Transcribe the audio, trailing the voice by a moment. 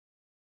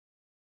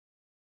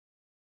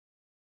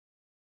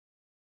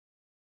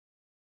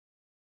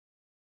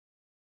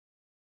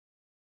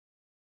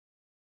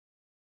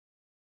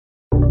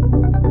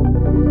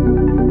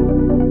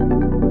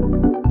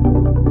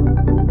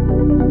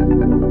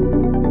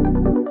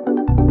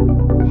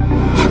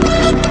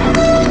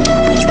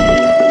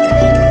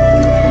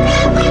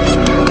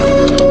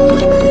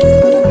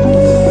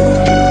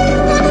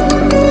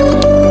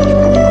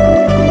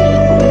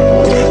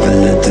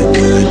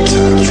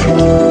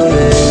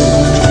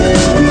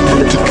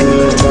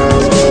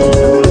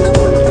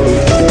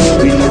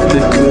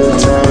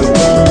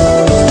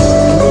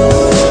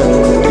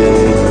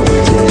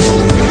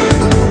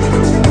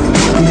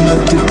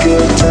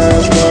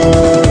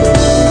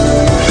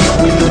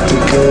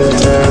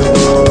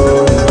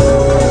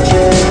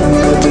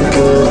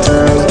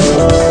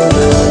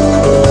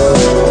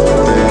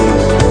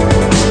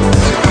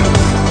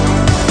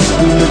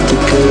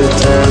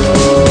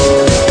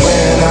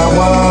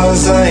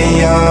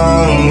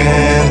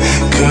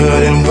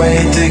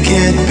wait to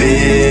get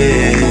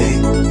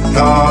big.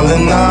 All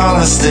in all,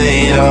 I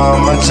stayed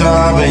on my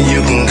job, and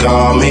you can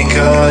call me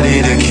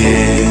Cuddy the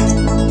Kid.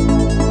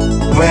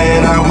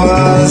 When I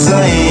was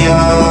a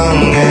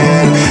young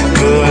and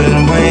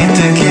couldn't wait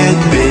to get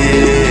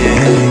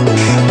big.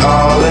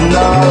 All in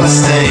all, I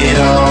stayed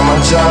on my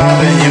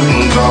job, and you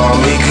can call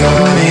me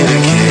Cuddy the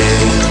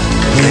Kid.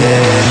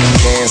 Yeah.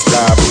 Can't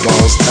stop, it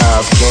don't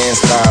stop. Can't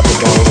stop, it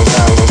don't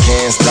stop.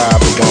 Can't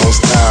stop, it don't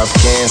stop.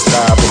 Can't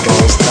stop, it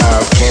don't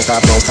stop. Can't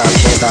stop, don't stop.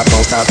 Can't stop,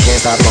 don't stop. Can't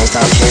stop, don't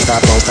stop. Can't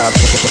stop, don't stop.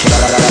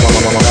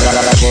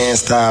 Can't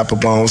stop,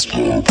 it won't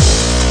stop.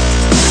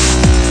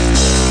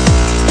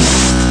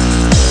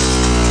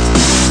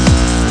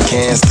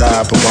 Can't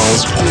stop, it won't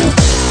stop.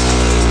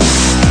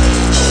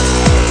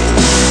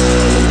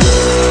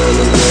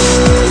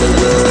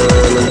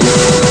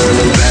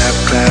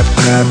 Clap,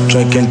 clap,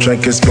 drinking,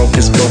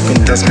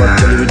 smoking, that's my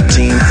daily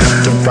routine.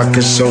 After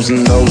rockin' shows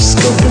and no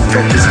scoping,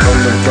 focus on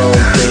the wrong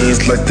things,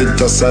 like the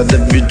dust out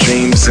of your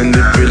dreams. And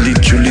it really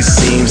truly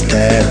seems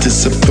that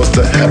it's supposed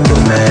to happen,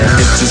 man.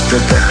 It's just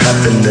never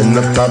happening.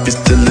 I'll probably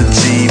still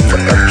achieve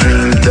what I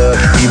dreamed of,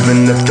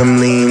 even if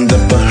I'm leaned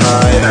up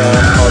behind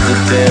all the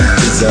damn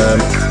design.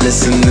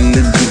 Listening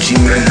to Gucci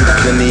Mane with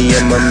plenty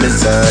of my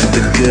mizan.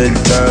 The good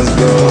times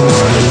roll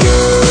on and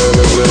roll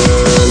and roll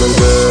and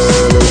roll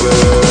and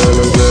roll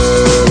and roll.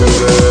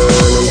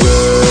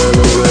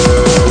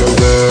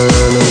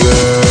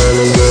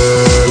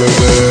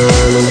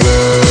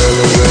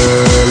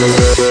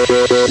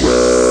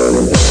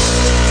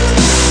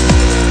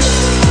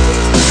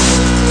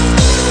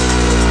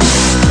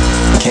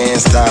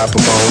 Can't stop, it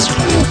won't stop.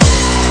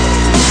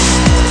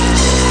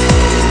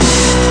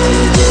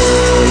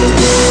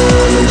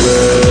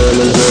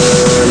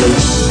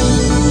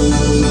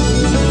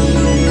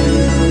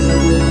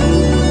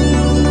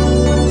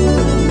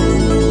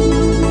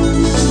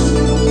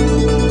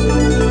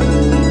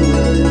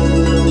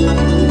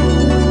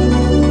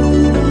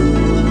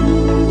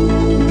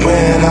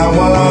 When I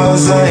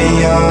was a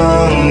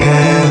young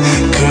and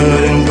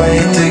couldn't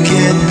wait to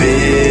get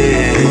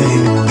big.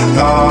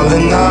 All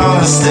in all,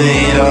 I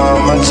stayed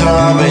on my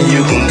job, and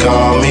you can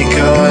call me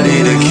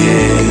Cuddy the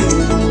Kid.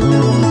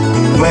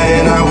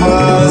 When I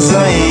was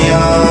a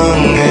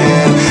young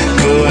and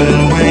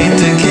couldn't wait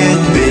to get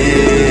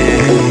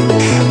big.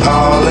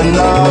 All in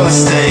all, I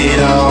stayed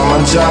on my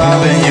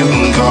job, and you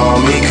can call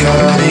me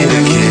Cuddy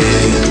the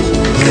Kid.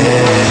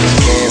 Yeah.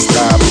 Can't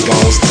stop, it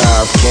don't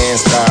stop. Can't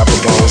stop,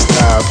 it don't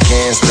stop.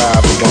 Can't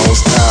stop, it don't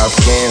stop.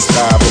 Can't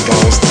stop, it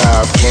don't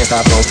stop. Can't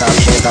stop, don't stop.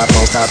 Can't stop,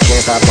 don't stop. Can't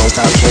stop, don't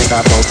stop. Can't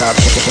stop, don't stop.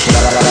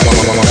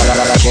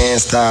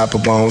 Can't stop,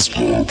 it won't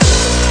stop.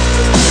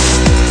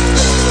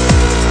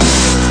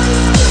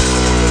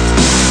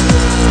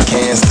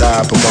 Can't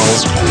stop, it won't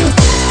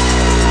stop.